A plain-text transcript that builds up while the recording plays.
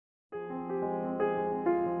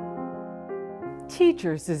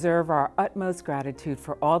Teachers deserve our utmost gratitude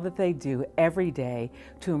for all that they do every day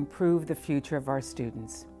to improve the future of our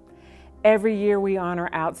students. Every year we honor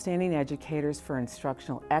outstanding educators for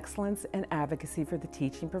instructional excellence and advocacy for the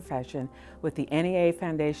teaching profession with the NEA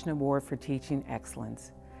Foundation Award for Teaching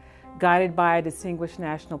Excellence. Guided by a distinguished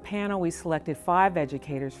national panel, we selected 5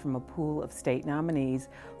 educators from a pool of state nominees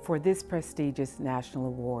for this prestigious national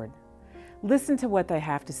award. Listen to what they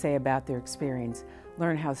have to say about their experience,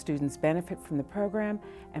 learn how students benefit from the program,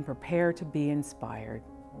 and prepare to be inspired.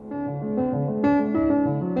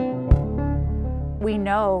 We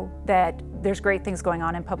know that there's great things going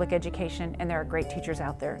on in public education and there are great teachers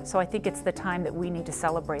out there. So I think it's the time that we need to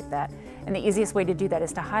celebrate that. And the easiest way to do that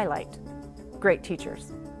is to highlight great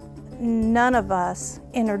teachers. None of us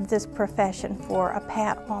entered this profession for a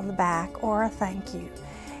pat on the back or a thank you.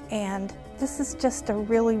 And this is just a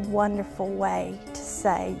really wonderful way to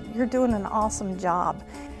say, you're doing an awesome job.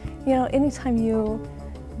 You know, anytime you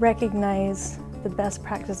recognize the best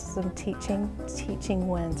practices of teaching, teaching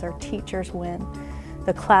wins, or teachers win,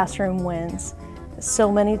 the classroom wins.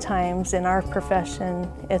 So many times in our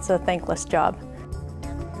profession, it's a thankless job.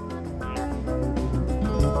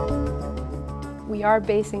 We are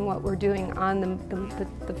basing what we're doing on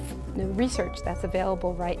the research that's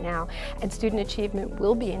available right now, and student achievement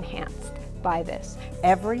will be enhanced by this.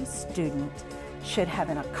 Every student should have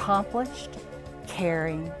an accomplished,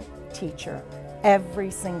 caring teacher, every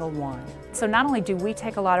single one. So not only do we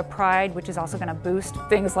take a lot of pride, which is also going to boost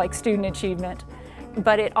things like student achievement,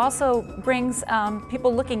 but it also brings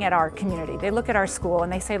people looking at our community. They look at our school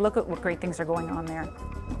and they say, look at what great things are going on there.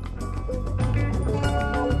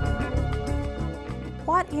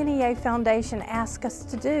 What NEA Foundation asked us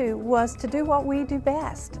to do was to do what we do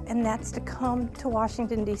best, and that's to come to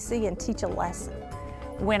Washington, D.C. and teach a lesson.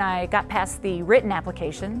 When I got past the written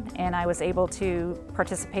application and I was able to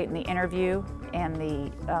participate in the interview and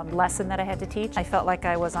the lesson that I had to teach, I felt like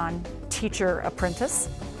I was on Teacher Apprentice,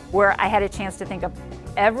 where I had a chance to think of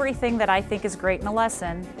everything that I think is great in a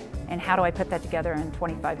lesson and how do I put that together in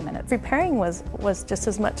 25 minutes. Preparing was just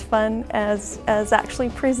as much fun as actually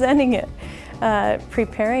presenting it.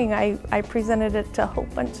 Preparing, I presented it to a whole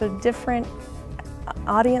bunch of different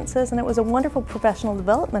audiences, and it was a wonderful professional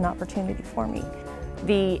development opportunity for me.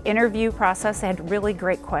 The interview process had really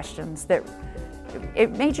great questions that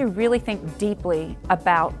it made you really think deeply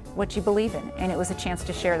about what you believe in, and it was a chance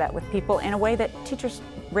to share that with people in a way that teachers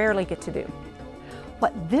rarely get to do.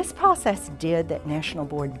 What this process did that National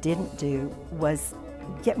Board didn't do was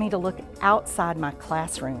get me to look outside my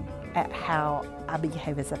classroom at how I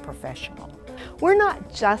behave as a professional. We're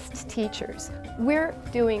not just teachers. We're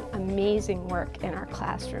doing amazing work in our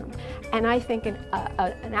classroom. And I think an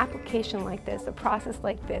application like this, a process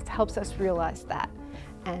like this, helps us realize that.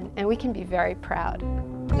 And we can be very proud.